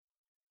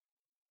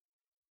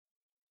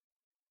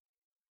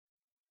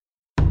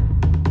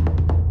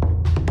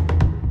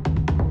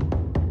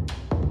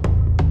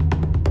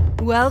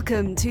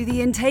Welcome to the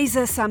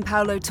Intesa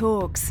Sanpaolo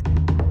Talks.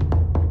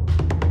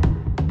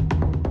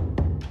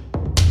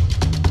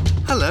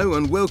 Hello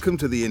and welcome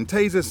to the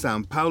Intesa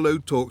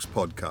Sanpaolo Talks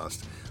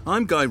podcast.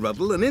 I'm Guy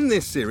Ruddle, and in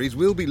this series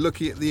we'll be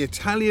looking at the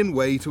Italian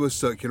way to a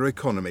circular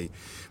economy.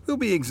 We'll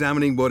be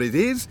examining what it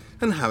is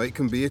and how it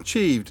can be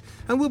achieved,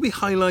 and we'll be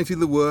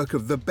highlighting the work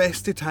of the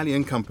best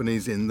Italian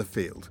companies in the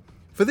field.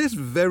 For this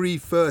very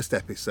first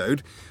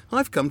episode,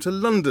 I've come to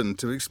London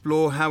to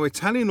explore how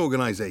Italian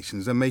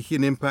organisations are making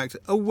an impact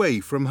away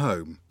from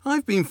home.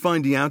 I've been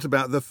finding out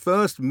about the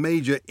first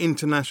major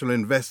international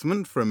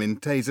investment from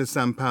Intesa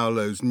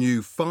Sanpaolo's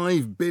new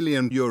 €5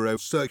 billion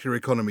circular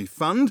economy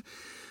fund,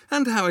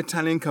 and how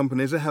Italian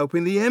companies are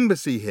helping the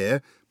embassy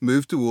here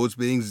move towards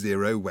being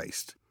zero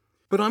waste.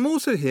 But I'm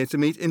also here to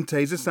meet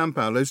Intesa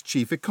Sanpaolo's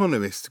chief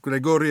economist,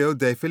 Gregorio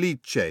De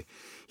Felice.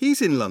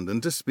 He's in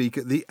London to speak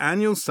at the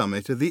annual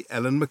summit of the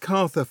Ellen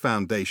MacArthur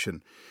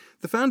Foundation.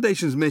 The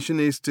foundation's mission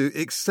is to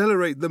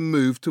accelerate the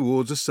move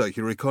towards a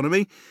circular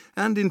economy,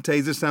 and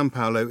Intesa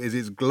Sanpaolo is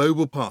its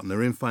global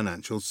partner in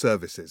financial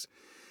services.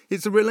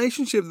 It's a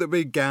relationship that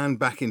began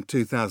back in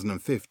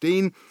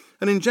 2015,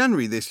 and in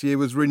January this year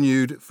was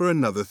renewed for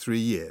another 3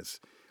 years.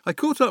 I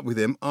caught up with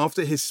him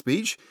after his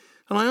speech,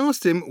 and I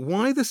asked him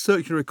why the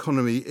circular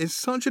economy is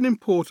such an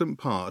important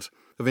part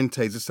of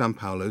Intesa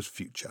Sanpaolo's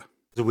future.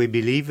 We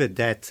believe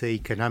that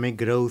economic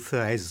growth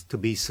has to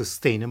be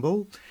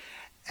sustainable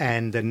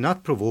and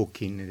not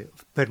provoking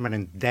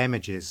permanent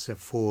damages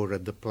for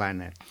the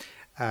planet.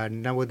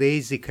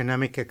 Nowadays,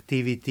 economic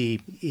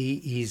activity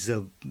is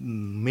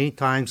many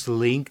times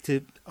linked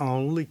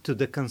only to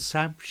the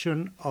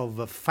consumption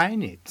of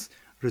finite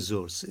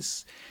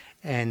resources.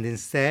 And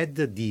instead,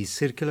 the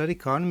circular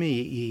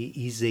economy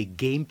is a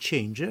game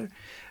changer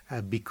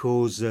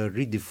because it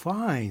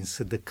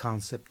redefines the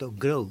concept of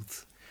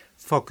growth,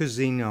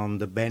 focusing on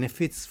the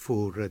benefits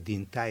for the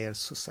entire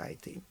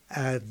society.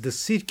 The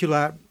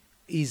circular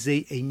is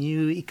a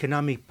new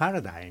economic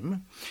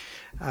paradigm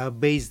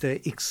based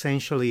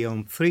essentially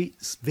on three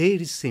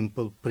very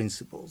simple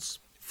principles.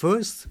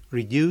 First,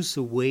 reduce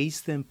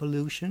waste and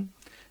pollution.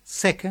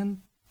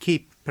 Second,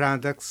 keep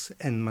products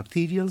and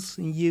materials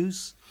in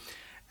use.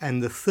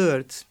 And the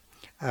third,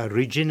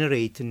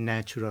 regenerate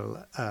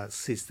natural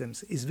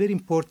systems. It's very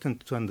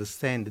important to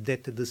understand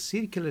that the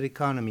circular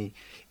economy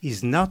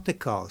is not a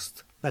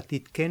cost, but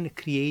it can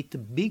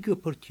create big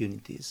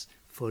opportunities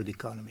for the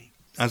economy.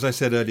 As I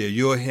said earlier,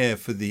 you're here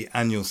for the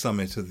annual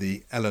summit of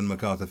the Ellen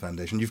MacArthur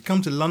Foundation. You've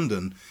come to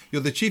London.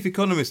 You're the chief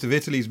economist of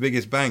Italy's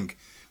biggest bank,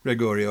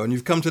 Gregorio, and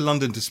you've come to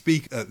London to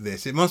speak at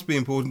this. It must be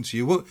important to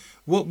you.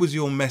 What was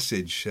your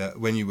message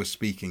when you were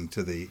speaking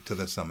to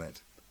the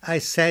summit? I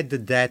said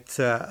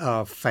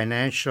that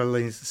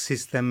financial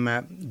system,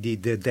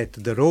 that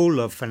the role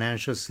of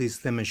financial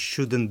system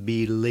shouldn't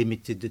be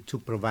limited to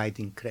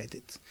providing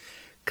credit.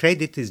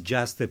 Credit is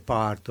just a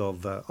part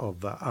of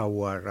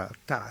our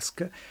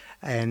task,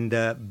 and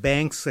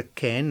banks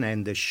can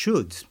and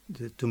should,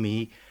 to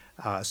me,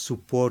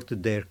 support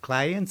their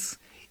clients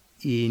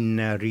in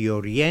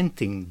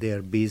reorienting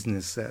their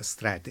business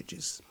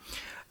strategies.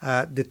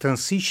 The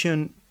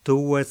transition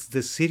towards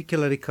the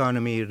circular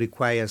economy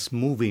requires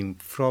moving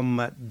from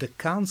the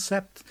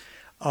concept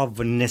of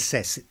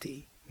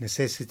necessity.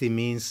 Necessity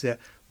means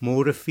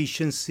more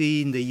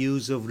efficiency in the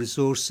use of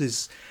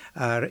resources,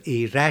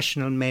 a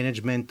rational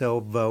management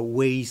of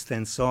waste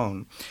and so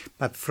on.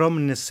 But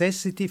from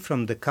necessity,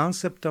 from the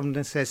concept of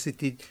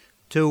necessity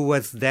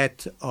towards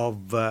that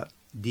of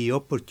the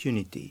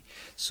opportunity.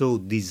 So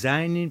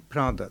designing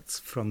products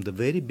from the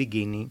very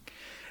beginning,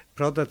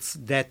 products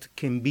that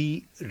can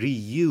be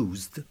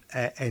reused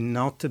and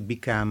not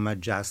become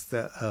just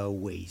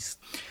waste.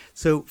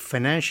 So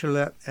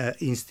financial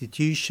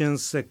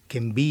institutions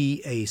can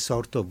be a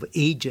sort of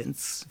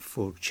agents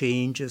for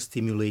change,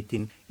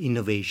 stimulating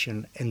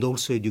innovation, and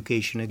also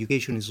education.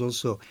 Education is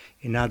also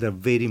another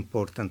very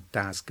important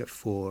task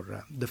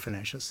for the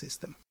financial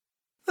system.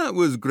 That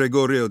was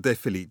Gregorio De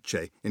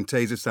Felice,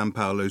 Intesa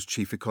Sanpaolo's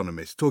chief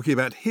economist, talking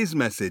about his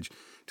message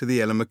to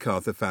the Ellen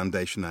MacArthur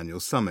Foundation Annual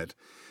Summit.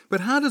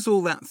 But how does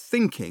all that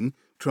thinking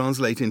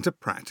translate into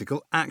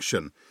practical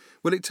action?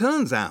 Well, it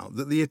turns out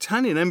that the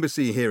Italian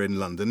embassy here in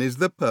London is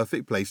the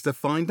perfect place to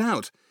find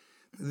out.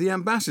 The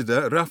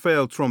ambassador,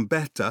 Rafael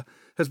Trombetta,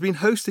 has been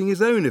hosting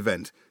his own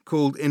event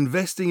called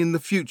Investing in the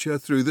Future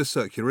Through the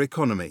Circular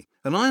Economy,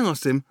 and I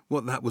asked him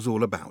what that was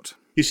all about.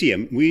 You see,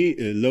 we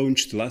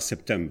launched last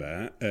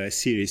September a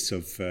series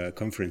of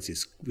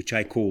conferences which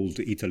I called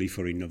Italy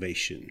for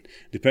Innovation.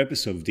 The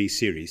purpose of this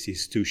series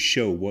is to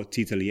show what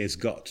Italy has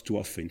got to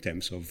offer in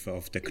terms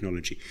of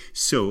technology.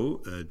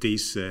 So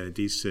this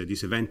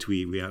event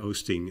we are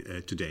hosting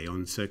today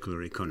on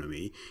circular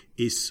economy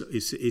is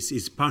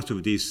part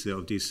of this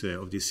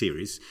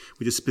series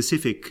with a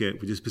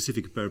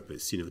specific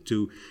purpose,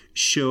 to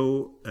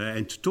show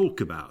and to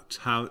talk about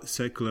how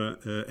circular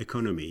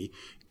economy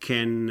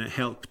can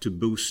help to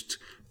boost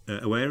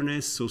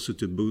awareness, also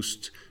to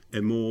boost a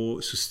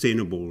more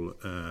sustainable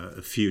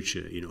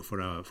future,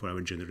 for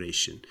our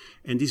generation.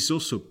 And this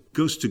also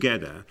goes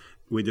together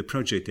with a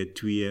project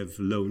that we have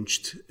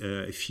launched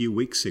a few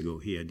weeks ago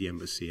here at the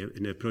embassy,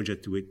 and a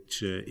project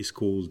which is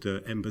called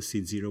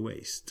Embassy Zero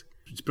Waste.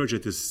 This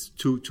project has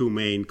two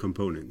main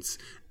components.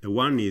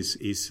 One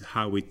is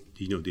how we,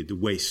 the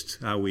waste,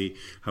 how we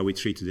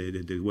treat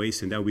the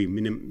waste, and how we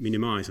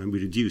minimize and we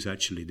reduce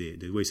actually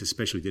the waste,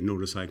 especially the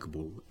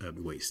non-recyclable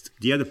waste.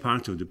 The other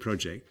part of the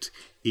project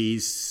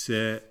is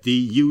the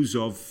use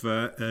of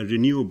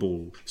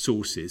renewable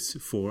sources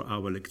for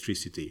our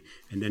electricity.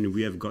 And then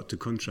we have got a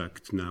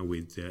contract now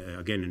with,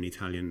 again, an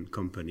Italian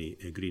company,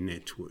 Green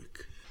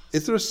Network.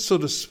 Is there a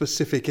sort of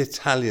specific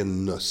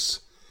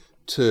Italianness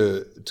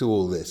to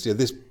all this?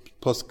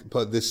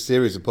 This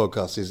series of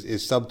podcasts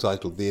is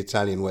subtitled "The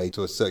Italian Way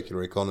to a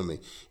Circular Economy."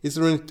 Is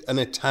there an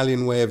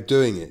Italian way of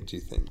doing it, do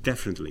you think?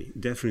 Definitely,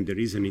 there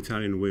is an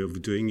Italian way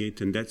of doing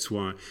it, and that's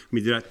why.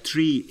 there are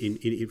three.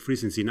 For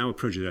instance, in our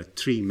project, there are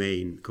three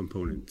main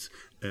components.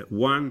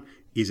 One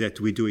is that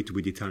we do it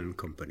with Italian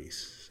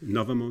companies,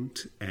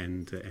 Novamont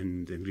and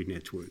Green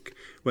Network.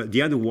 Well,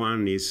 the other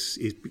one is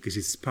because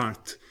it's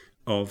part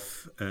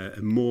of a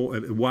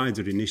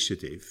wider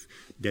initiative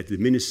that the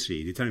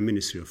Italian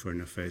Ministry of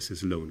Foreign Affairs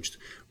has launched,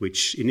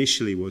 which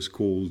initially was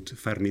called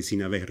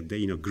Farnesina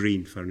Verde,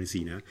 green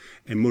Farnesina,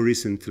 and more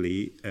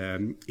recently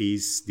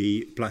is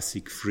the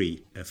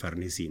plastic-free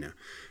Farnesina.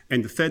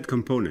 And the third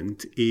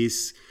component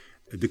is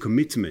the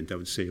commitment, I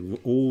would say, of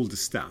all the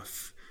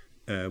staff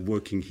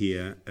working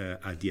here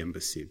at the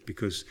embassy,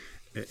 because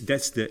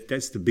that's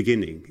the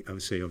beginning, I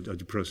would say, of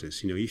the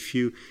process.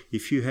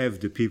 If you have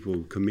the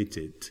people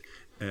committed,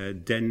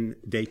 then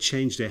they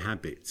change their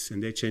habits,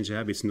 and they change their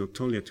habits not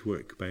only at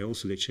work, but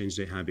also they change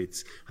their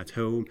habits at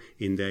home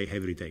in their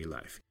everyday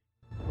life.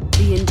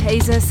 The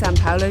Intesa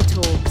Sanpaolo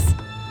Talks.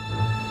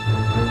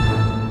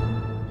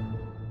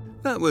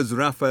 That was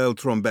Raffaele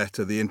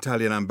Trombetta, the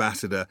Italian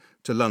ambassador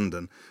to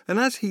London. And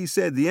as he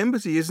said, the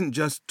embassy isn't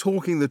just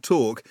talking the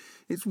talk,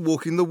 it's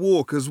walking the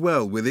walk as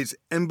well with its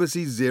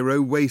Embassy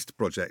Zero Waste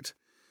project.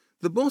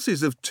 The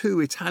bosses of two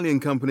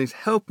Italian companies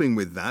helping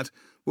with that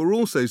were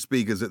also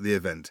speakers at the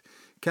event.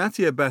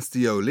 Katia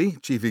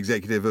Bastioli, chief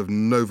executive of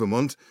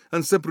Novamont,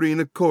 and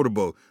Sabrina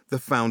Corbo, the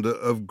founder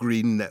of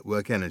Green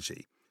Network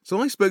Energy. So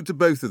I spoke to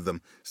both of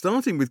them,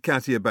 starting with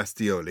Katia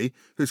Bastioli,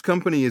 whose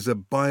company is a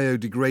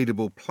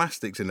biodegradable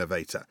plastics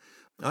innovator.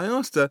 I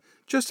asked her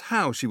just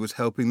how she was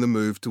helping the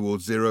move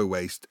towards zero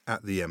waste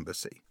at the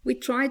embassy. We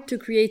tried to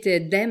create a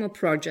demo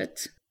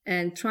project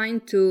and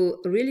trying to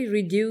really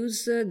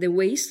reduce the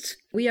waste.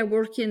 We are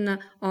working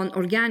on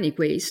organic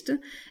waste,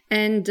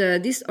 and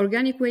this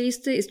organic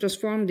waste is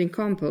transformed in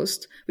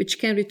compost, which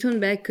can return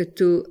back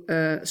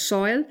to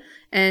soil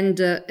and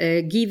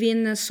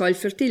giving soil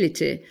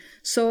fertility.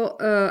 So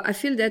I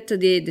feel that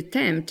the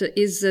attempt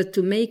is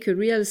to make a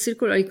real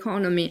circular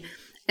economy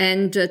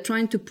and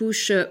trying to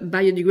push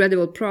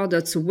biodegradable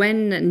products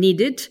when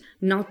needed,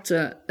 not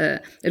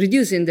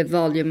reducing the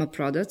volume of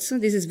products.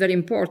 This is very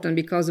important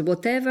because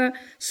whatever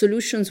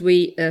solutions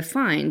we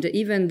find,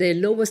 even the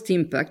lowest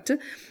impact,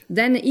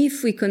 then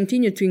if we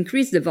continue to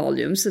increase the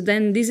volumes,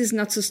 then this is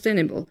not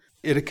sustainable.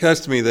 It occurs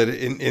to me that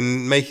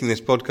in making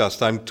this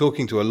podcast, I'm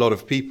talking to a lot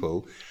of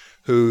people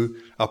who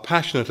are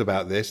passionate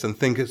about this and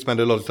spend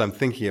a lot of time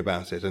thinking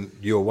about it, and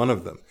you're one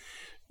of them.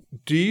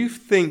 Do you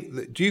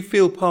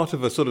feel part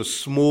of a sort of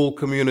small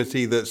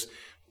community that's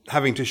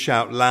having to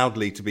shout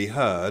loudly to be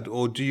heard,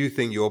 or do you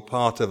think you're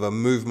part of a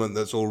movement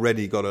that's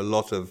already got a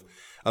lot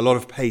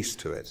of pace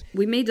to it?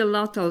 We made a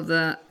lot of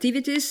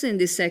activities in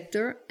this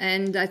sector,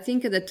 and I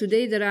think that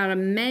today there are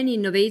many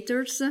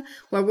innovators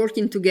who are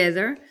working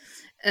together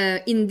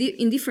in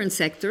different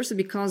sectors,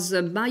 because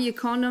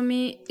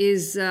bioeconomy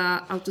is,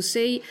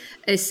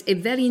 is a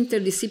very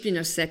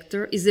interdisciplinary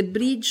sector, is a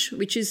bridge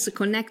which is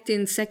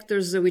connecting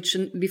sectors which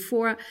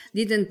before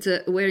didn't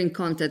were in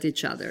contact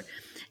each other.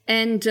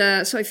 And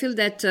so I feel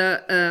that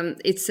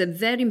it's a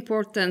very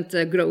important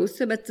growth,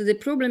 but the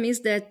problem is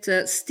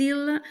that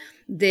still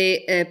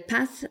the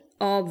path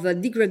of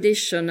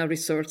degradation of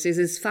resources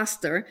is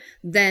faster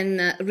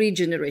than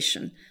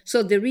regeneration.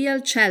 So the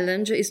real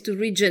challenge is to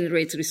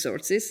regenerate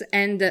resources,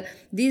 and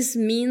this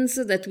means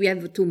that we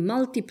have to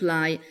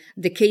multiply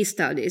the case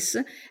studies.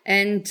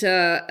 And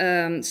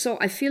so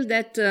I feel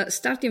that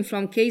starting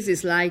from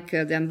cases like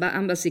the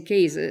embassy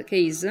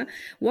case,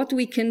 what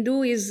we can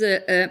do is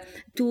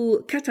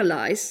to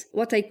catalyze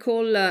what I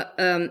call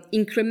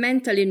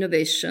incremental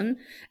innovation,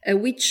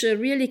 which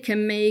really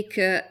can make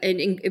a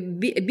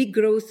big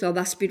growth of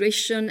aspiration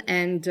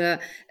and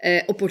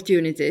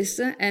opportunities,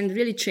 and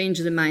really change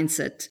the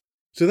mindset.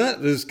 So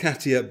that was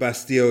Katia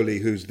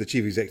Bastioli, who's the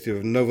chief executive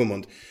of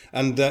Novamont.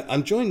 And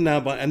I'm joined now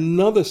by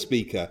another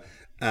speaker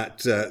at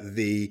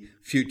the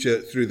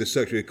Future Through the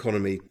Circular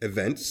Economy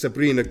event,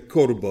 Sabrina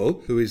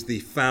Corbo, who is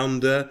the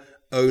founder,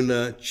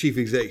 owner, chief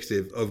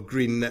executive of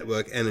Green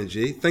Network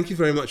Energy. Thank you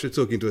very much for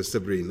talking to us,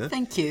 Sabrina.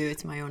 Thank you.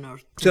 It's my honor.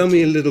 Tell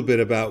me a little bit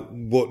about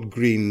what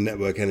Green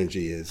Network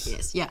Energy is.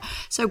 Yes, yeah.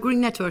 So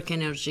Green Network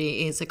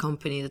Energy is a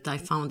company that I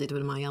founded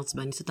with my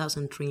husband in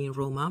 2003 in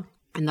Roma.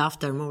 And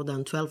after more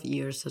than 12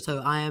 years,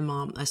 so I am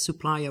a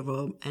supplier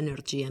of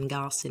energy and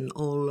gas in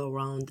all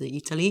around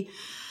Italy.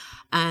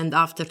 And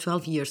after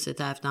 12 years that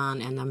I've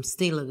done, and I'm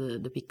still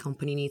the big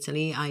company in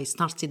Italy, I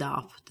started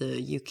up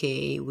the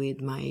UK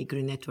with my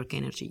Green Network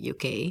Energy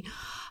UK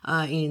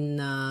in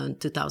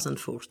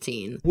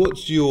 2014.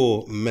 What's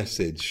your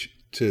message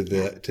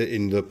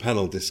in the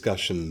panel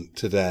discussion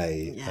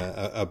today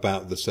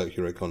about the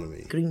circular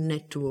economy? Green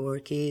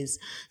network is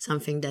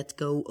something that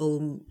go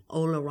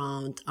all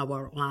around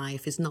our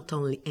life. It's not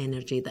only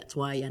energy. That's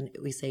why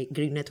we say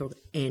green network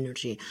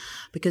energy,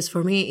 because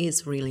for me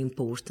it's really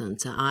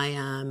important. I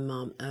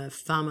am a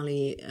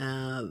family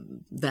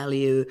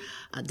value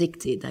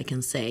addicted, I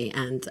can say,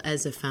 and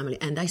as a family,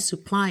 and I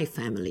supply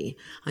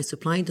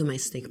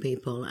domestic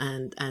people,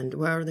 and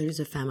where there is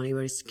a family,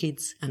 where is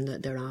kids, and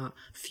there are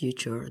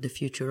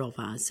the future of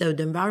us. So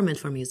the environment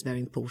for me is very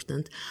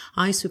important.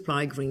 I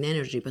supply green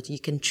energy, but you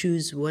can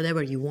choose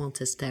whatever you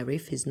want as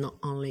tariff. It's not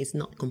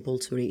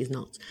compulsory, it's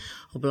not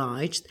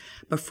obliged.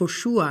 But for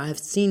sure, I've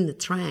seen the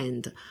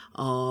trend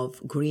of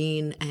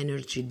green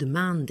energy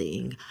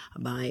demanding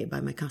by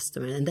my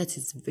customer, and that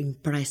is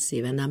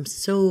impressive. And I'm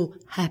so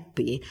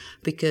happy,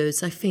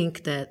 because I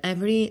think that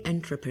every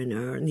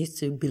entrepreneur needs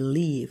to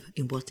believe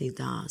in what he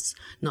does,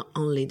 not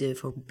only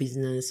for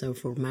business or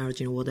for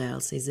margin or what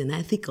else. It's an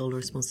ethical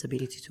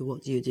responsibility to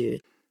what you do.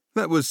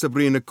 That was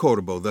Sabrina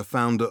Corbo, the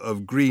founder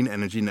of Green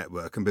Energy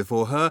Network, and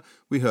before her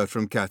we heard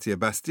from Katia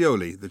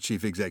Bastioli, the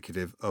chief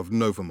executive of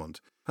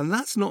Novamont. And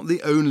that's not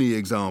the only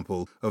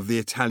example of the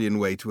Italian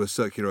way to a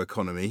circular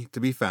economy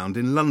to be found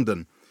in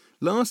London.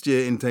 Last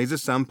year, Intesa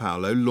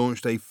Sanpaolo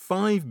launched a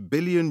 €5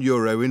 billion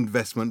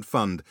investment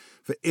fund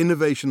for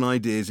innovation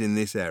ideas in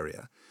this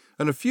area.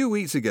 And a few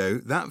weeks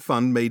ago, that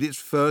fund made its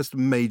first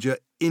major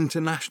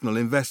international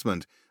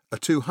investment, a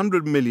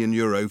 €200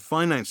 million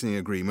financing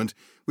agreement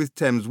with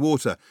Thames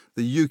Water,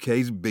 the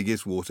UK's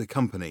biggest water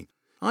company.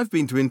 I've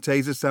been to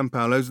Intesa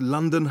Sanpaolo's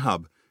London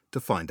hub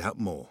to find out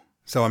more.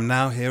 So I'm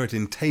now here at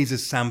Intesa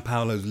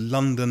Sanpaolo's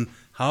London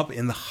hub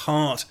in the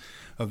heart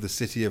of the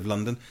city of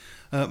London.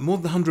 More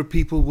than 100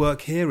 people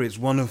work here. It's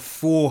one of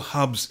 4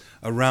 hubs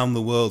around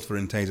the world for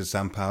Intesa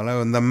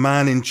Sanpaolo, and the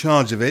man in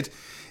charge of it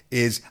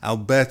is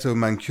Alberto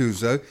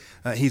Mancuso.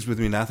 He's with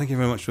me now. Thank you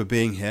very much for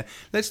being here.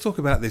 Let's talk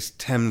about this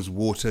Thames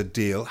Water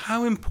deal.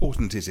 How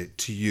important is it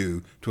to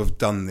you to have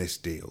done this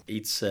deal?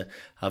 It's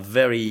a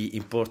very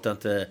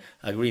important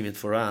agreement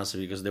for us,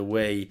 because the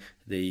way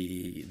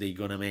they're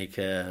gonna make,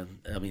 they're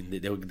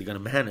gonna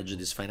manage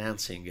this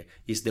financing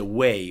is the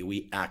way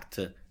we act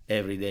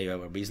every day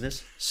of our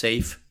business,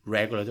 safe,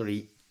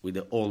 regulatory, with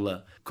the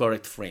all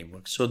correct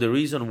framework. So the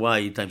reason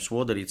why Thames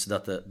Water is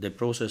that the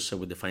process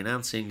with the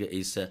financing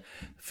is,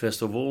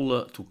 first of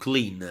all, to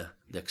clean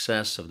the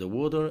excess of the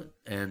water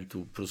and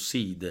to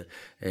proceed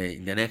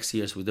in the next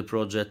years with the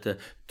project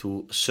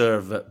to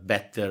serve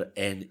better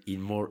and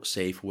in more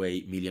safe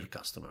way million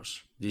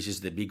customers. This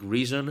is the big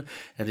reason,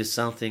 and it's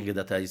something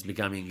that is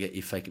becoming,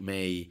 if I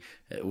may,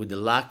 with the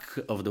lack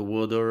of the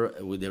water,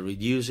 with the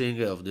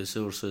reducing of the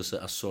sources,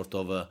 a sort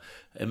of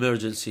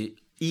emergency,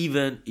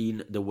 even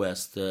in the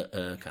West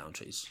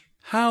countries.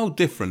 How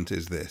different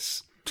is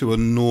this to a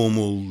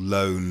normal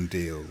loan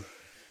deal?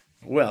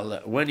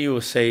 Well, when you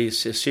say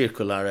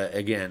circular,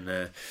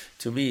 again,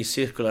 to me,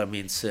 circular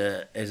means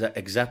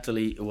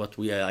exactly what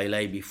we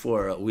highlighted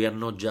before. We are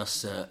not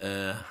just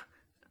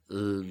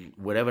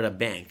wherever a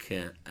bank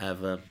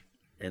have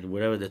and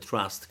wherever the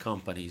trust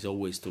company is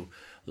always to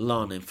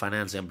loan and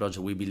finance and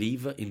project. We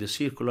believe in the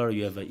circular.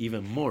 You have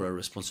even more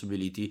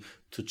responsibility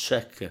to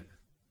check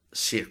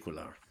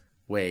circular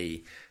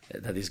way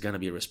that is going to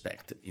be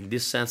respected. In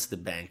this sense, the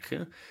bank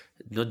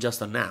not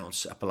just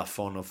announced a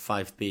plafond of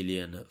 5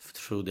 billion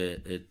through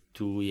the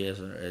 2 years,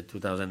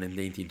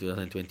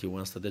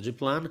 2018-2021 strategic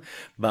plan,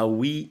 but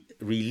we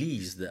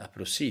released a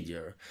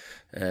procedure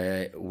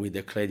with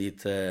the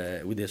credit,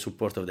 with the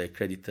support of the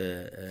credit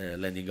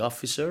lending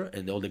officer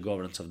and all the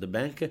governance of the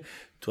bank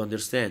to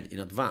understand in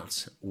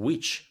advance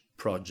which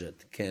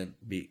project can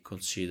be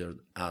considered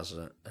as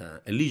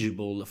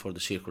eligible for the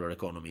circular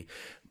economy.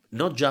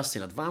 Not just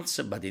in advance,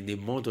 but in the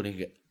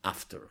monitoring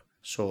after.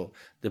 So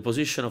the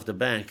position of the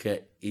bank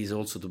is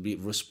also to be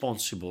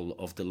responsible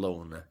of the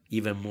loan,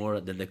 even more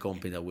than the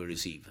company that we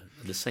receive.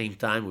 At the same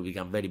time, we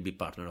become very big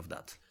partner of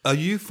that. Are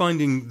you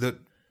finding that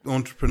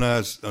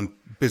entrepreneurs and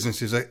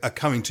businesses are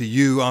coming to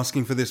you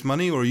asking for this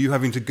money, or are you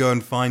having to go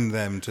and find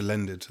them to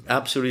lend it to them?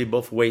 Absolutely,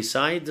 both ways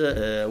side.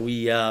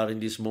 We are in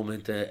this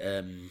moment,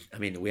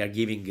 we are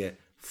giving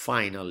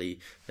finally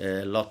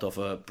a lot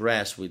of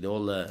press with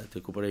all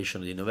the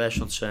cooperation of the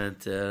Innovation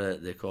Center,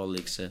 the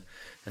colleagues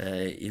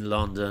in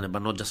London,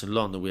 but not just in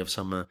London. We have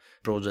some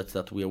projects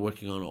that we are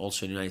working on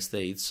also in the United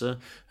States.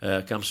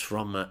 Comes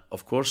from,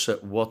 of course,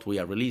 what we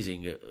are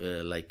releasing,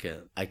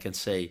 I can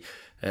say,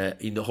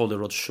 in the whole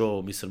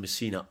roadshow, Mr.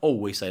 Messina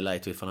always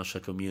highlighted to the financial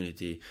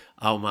community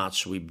how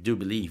much we do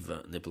believe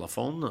in the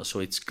plafond. So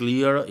it's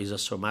clear,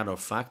 it's a matter of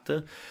fact,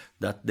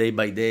 that day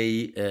by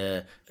day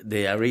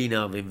the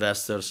arena of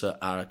investors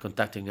are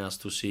contacting us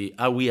to see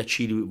are we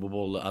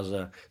achievable as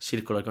a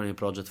circular economy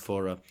project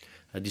for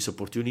this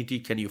opportunity.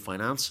 Can you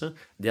finance?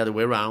 The other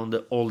way around,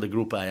 all the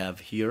group I have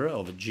here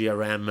of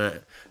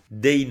GRM,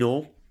 they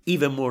know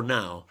even more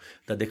now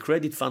that the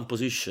credit fund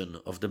position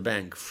of the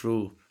bank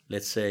through,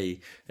 let's say,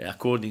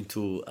 according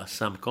to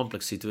some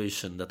complex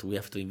situation that we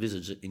have to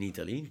envisage in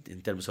Italy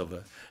in terms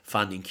of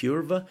funding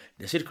curve,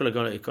 the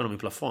circular economy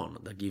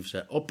plafond that gives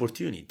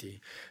opportunity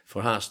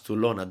for us to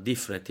loan at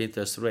different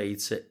interest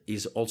rates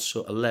is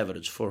also a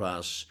leverage for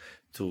us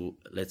to,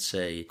 let's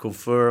say,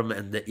 confirm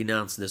and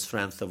enhance the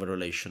strength of a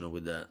relation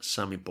with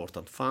some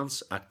important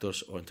funds,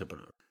 actors or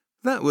entrepreneurs.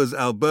 That was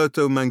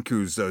Alberto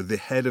Mancuso, the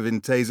head of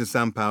Intesa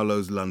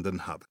Sanpaolo's London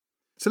hub.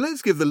 So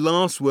let's give the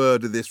last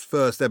word of this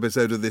first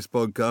episode of this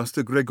podcast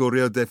to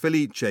Gregorio De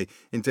Felice,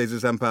 Intesa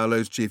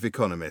Sanpaolo's chief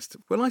economist.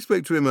 When I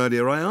spoke to him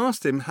earlier, I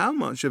asked him how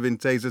much of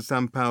Intesa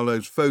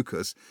Sanpaolo's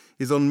focus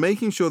is on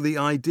making sure the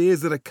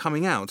ideas that are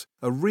coming out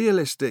are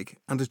realistic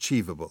and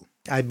achievable.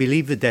 I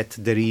believe that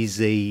there is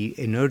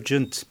an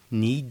urgent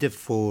need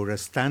for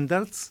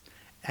standards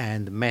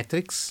and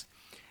metrics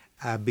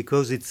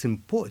because it's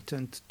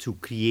important to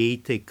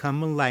create a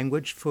common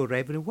language for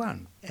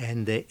everyone.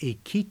 And a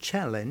key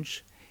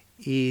challenge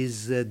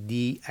is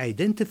the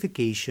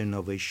identification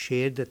of a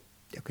shared,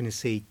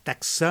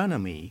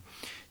 taxonomy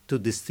to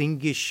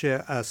distinguish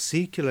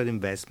circular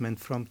investment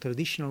from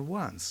traditional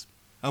ones.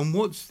 And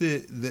what's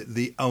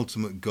the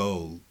ultimate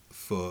goal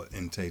for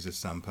Intesa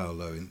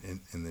Sanpaolo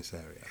in this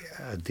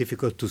area?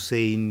 Difficult to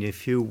say in a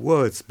few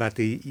words, but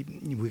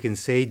we can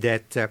say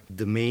that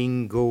the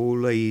main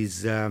goal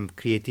is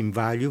creating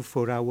value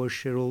for our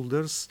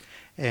shareholders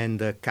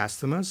and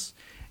customers,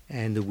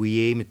 and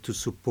we aim to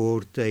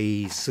support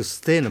a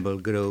sustainable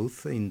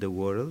growth in the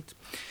world.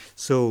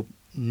 So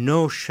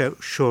no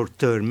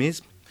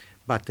short-termism,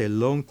 but a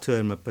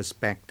long-term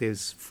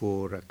perspectives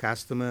for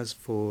customers,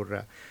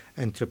 for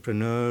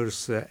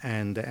entrepreneurs,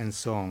 and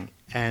so on.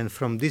 And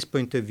from this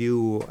point of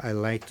view, I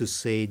like to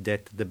say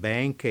that the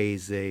bank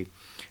has a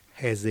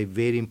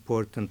very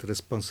important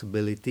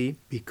responsibility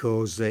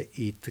because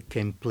it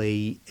can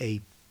play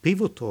a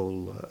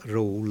pivotal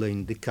role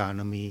in the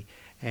economy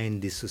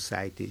and the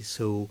society.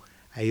 So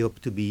I hope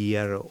to be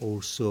here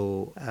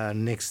also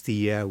next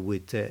year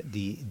with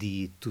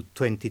the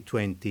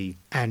 2020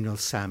 annual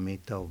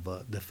summit of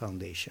the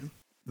foundation.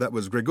 That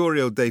was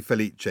Gregorio De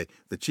Felice,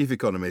 the chief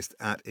economist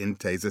at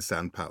Intesa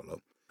Sanpaolo.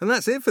 And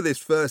that's it for this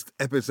first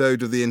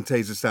episode of the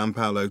Intesa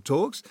Sanpaolo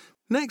Talks.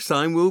 Next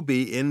time we'll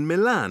be in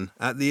Milan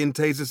at the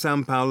Intesa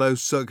Sanpaolo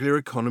Circular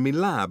Economy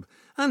Lab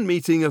and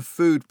meeting a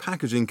food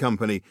packaging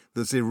company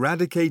that's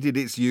eradicated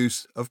its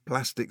use of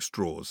plastic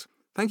straws.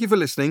 Thank you for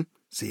listening.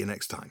 See you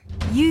next time.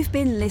 You've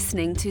been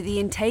listening to the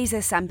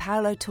Intesa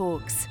Sanpaolo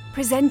Talks,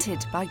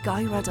 presented by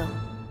Guy Ruddle.